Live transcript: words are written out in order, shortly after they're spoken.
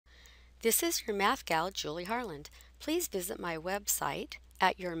This is your Math Gal, Julie Harland. Please visit my website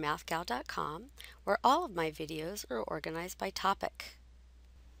at yourmathgal.com, where all of my videos are organized by topic.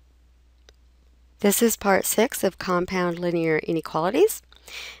 This is part 6 of compound linear inequalities.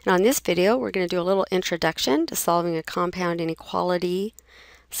 And on this video, we're going to do a little introduction to solving a compound inequality,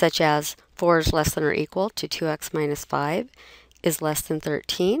 such as 4 is less than or equal to 2x minus 5 is less than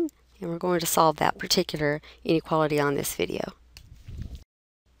 13. And we're going to solve that particular inequality on this video.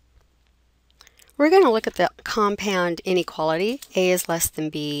 We're going to look at the compound inequality, A is less than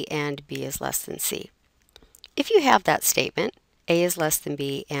B and B is less than C. If you have that statement, A is less than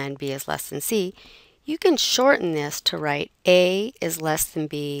B and B is less than C, you can shorten this to write A is less than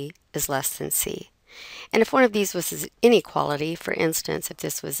B is less than C. And if one of these was an inequality, for instance, if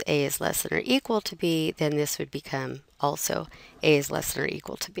this was A is less than or equal to B, then this would become also A is less than or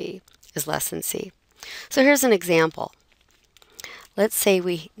equal to B is less than C. So here's an example. Let's say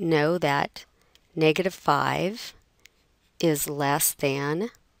we know that negative 5 is less than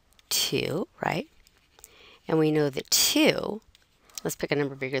 2, right? And we know that 2, let's pick a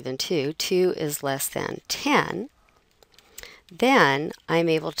number bigger than 2, 2 is less than 10. Then I'm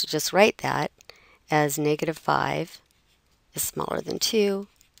able to just write that as negative 5 is smaller than 2,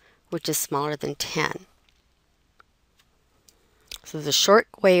 which is smaller than 10. So the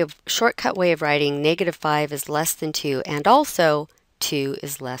shortcut way of writing negative 5 is less than 2, and also 2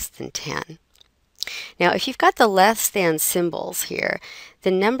 is less than 10. Now, if you've got the less than symbols here, the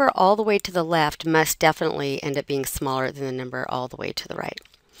number all the way to the left must definitely end up being smaller than the number all the way to the right.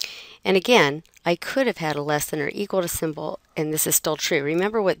 And again, I could have had a less than or equal to symbol, and this is still true.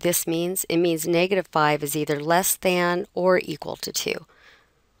 Remember what this means? It means negative 5 is either less than or equal to 2.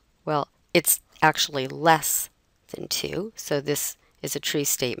 Well, it's actually less than 2, so this is a true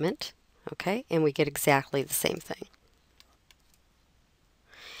statement, okay? And we get exactly the same thing.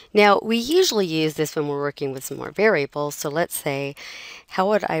 Now, we usually use this when we're working with some more variables, so let's say, how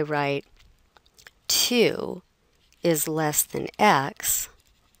would I write 2 is less than x,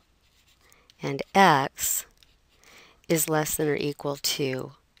 and x is less than or equal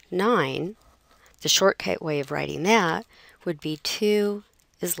to 9. The shortcut way of writing that would be 2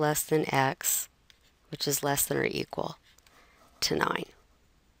 is less than x, which is less than or equal to 9.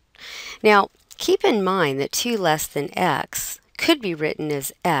 Now, keep in mind that 2 less than x could be written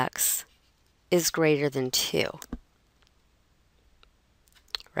as x is greater than 2,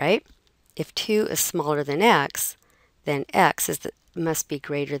 right? If 2 is smaller than x, then x must be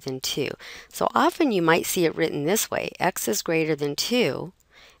greater than 2. So often you might see it written this way: x is greater than 2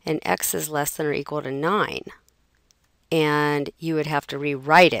 and x is less than or equal to 9. And you would have to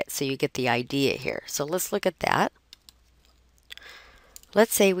rewrite it so you get the idea here. So let's look at that.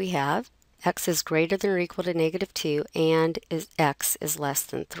 Let's say we have x is greater than or equal to negative 2 and x is less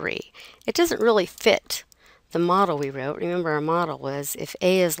than 3. It doesn't really fit the model we wrote. Remember, our model was if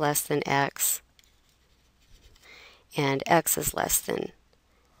a is less than x and x is less than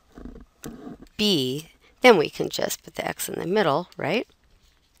b, then we can just put the x in the middle, right?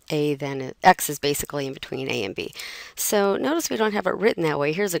 X is basically in between a and b. So notice we don't have it written that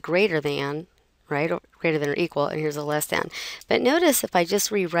way. Here's a greater than, right, or greater than or equal, and here's a less than. But notice if I just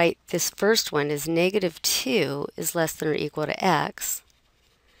rewrite this first one as negative 2 is less than or equal to x,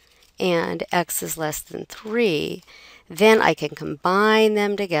 and x is less than 3, then I can combine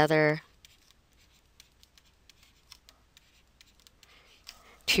them together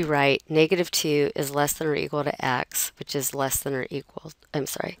to write negative 2 is less than or equal to x, which is less than or equal, I'm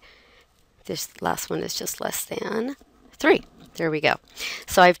sorry, this last one is just less than 3. There we go.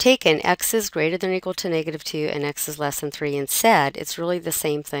 So I've taken x is greater than or equal to negative 2 and x is less than 3 and said it's really the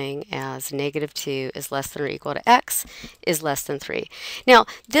same thing as negative 2 is less than or equal to x is less than 3. Now,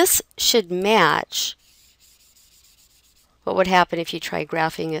 this should match what would happen if you try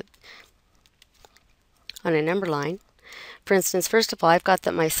graphing it on a number line. For instance, first of all, I've got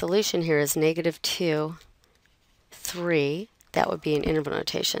that my solution here is negative 2, 3. That would be an interval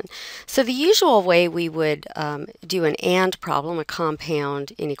notation. So the usual way we would do an AND problem, a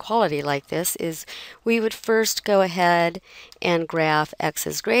compound inequality like this, is we would first go ahead and graph x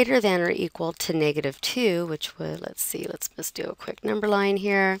is greater than or equal to negative 2, which would, let's see, let's just do a quick number line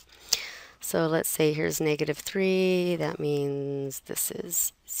here. So let's say here's negative 3. That means this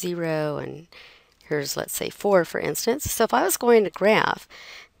is 0, and here's, let's say, 4, for instance. So if I was going to graph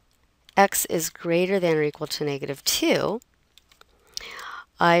x is greater than or equal to negative 2,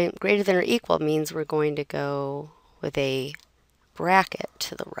 greater than or equal means we're going to go with a bracket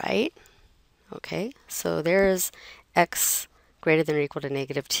to the right. Okay, so there's x greater than or equal to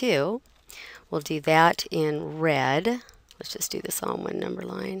negative 2. We'll do that in red. Let's just do this on one number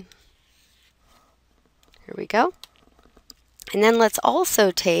line. we go. And then let's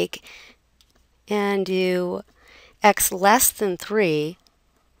also take and do x less than 3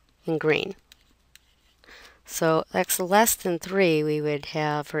 in green. So x less than 3, we would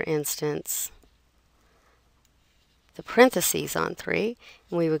have, for instance, the parentheses on 3,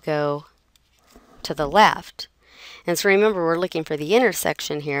 and we would go to the left. And so remember, we're looking for the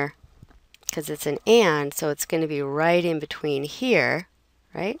intersection here because it's an and, so it's going to be right in between here,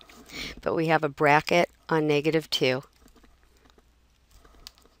 right? But we have a bracket on -2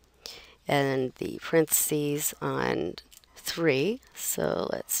 and the parentheses on 3. So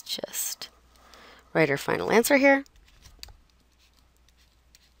let's just write our final answer here.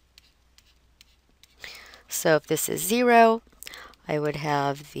 So if this is 0, I would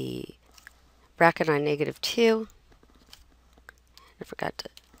have the bracket on -2. I forgot to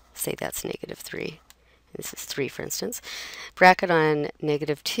say that's -3. This is 3, for instance. Bracket on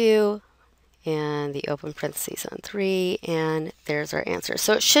 -2 and the open parentheses on 3, and there's our answer.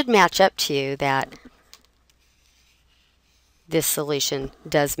 So it should match up to you that this solution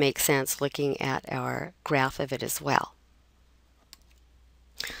does make sense looking at our graph of it as well.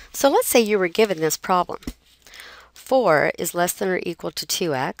 So let's say you were given this problem. 4 is less than or equal to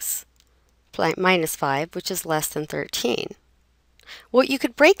 2x minus 5, which is less than 13. Well, you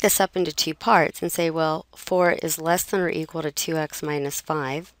could break this up into 2 parts and say, well, 4 is less than or equal to 2x minus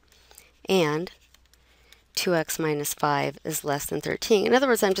 5, and 2x minus 5 is less than 13. In other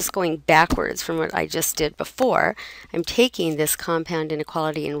words, I'm just going backwards from what I just did before. I'm taking this compound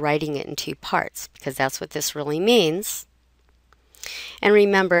inequality and writing it in 2 parts, because that's what this really means. And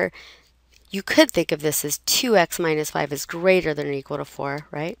remember, you could think of this as 2x minus 5 is greater than or equal to 4,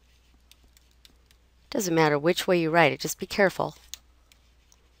 right? Doesn't matter which way you write it, just be careful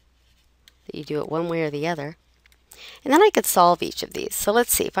that you do it one way or the other. And then I could solve each of these. So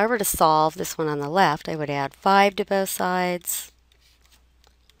let's see, if I were to solve this one on the left, I would add 5 to both sides.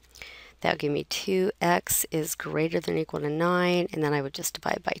 That would give me 2x is greater than or equal to 9, and then I would just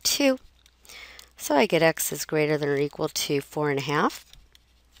divide by 2. So I get x is greater than or equal to 4.5.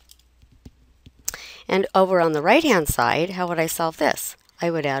 And over on the right-hand side, how would I solve this?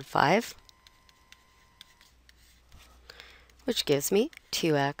 I would add 5, which gives me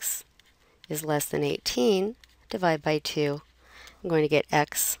 2x is less than 18. Divide by 2. I'm going to get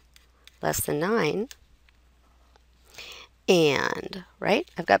x less than 9. And,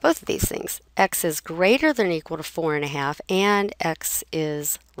 right, I've got both of these things. X is greater than or equal to 4.5, and x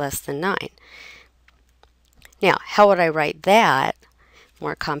is less than 9. Now, how would I write that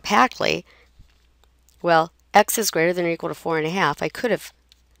more compactly? Well, x is greater than or equal to 4.5. I could have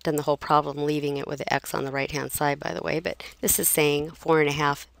done the whole problem leaving it with the x on the right-hand side, by the way, but this is saying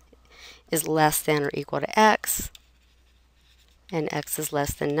 4.5 is less than or equal to x, and x is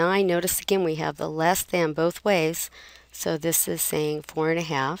less than 9. Notice again we have the less than both ways, so this is saying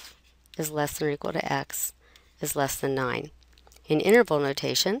 4.5 is less than or equal to x is less than 9. In interval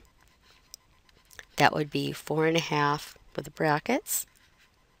notation, that would be 4.5 with the brackets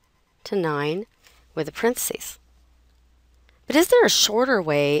to 9 with the parentheses. But is there a shorter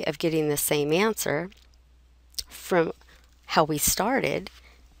way of getting the same answer from how we started,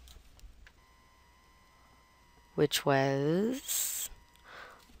 which was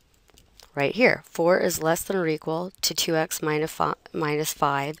right here? 4 is less than or equal to 2x minus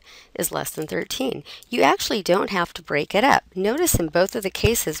 5 is less than 13. You actually don't have to break it up. Notice in both of the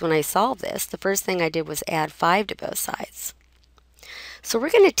cases when I solved this, the first thing I did was add 5 to both sides. So we're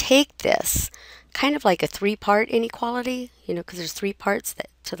going to take this kind of like a 3-part inequality, because there's 3 parts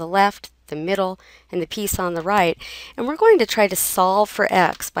to the left, the middle, and the piece on the right. And we're going to try to solve for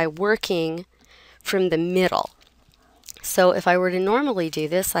x by working from the middle. So if I were to normally do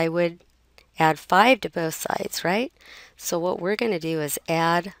this, I would add 5 to both sides, right? So what we're going to do is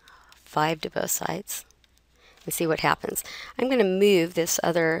add 5 to both sides and see what happens. I'm going to move this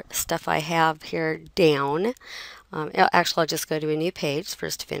other stuff I have here down. Actually, I'll just go to a new page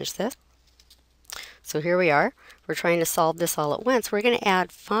first to finish this. So here we are. We're trying to solve this all at once. We're going to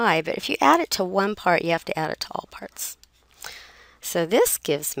add 5, but if you add it to one part, you have to add it to all parts. So this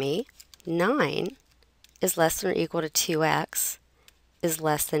gives me 9 is less than or equal to 2x is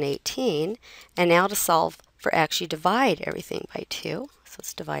less than 18. And now to solve for x, you divide everything by 2. So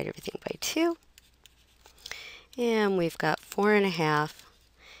let's divide everything by 2. And we've got 4.5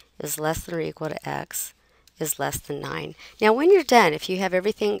 is less than or equal to x is less than 9. Now when you're done, if you have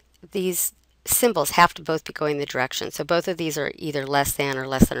everything, these symbols have to both be going the direction. So both of these are either less than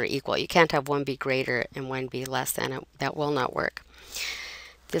or equal. You can't have one be greater and one be less than. That will not work.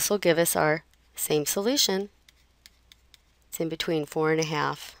 This will give us our same solution. It's in between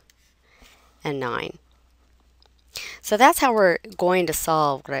 4.5 and 9. So that's how we're going to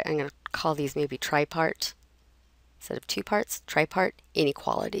solve what I'm going to call these maybe tripart, instead of two parts, tripart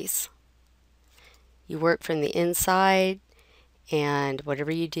inequalities. You work from the inside, and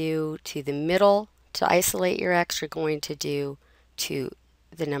whatever you do to the middle to isolate your x, you're going to do to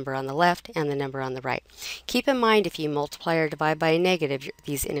the number on the left and the number on the right. Keep in mind, if you multiply or divide by a negative,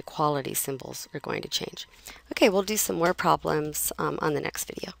 these inequality symbols are going to change. Okay, we'll do some more problems on the next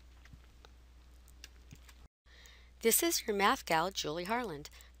video. This is your Math Gal, Julie Harland.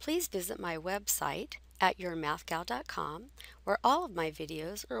 Please visit my website at yourmathgal.com, where all of my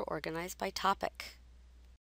videos are organized by topic.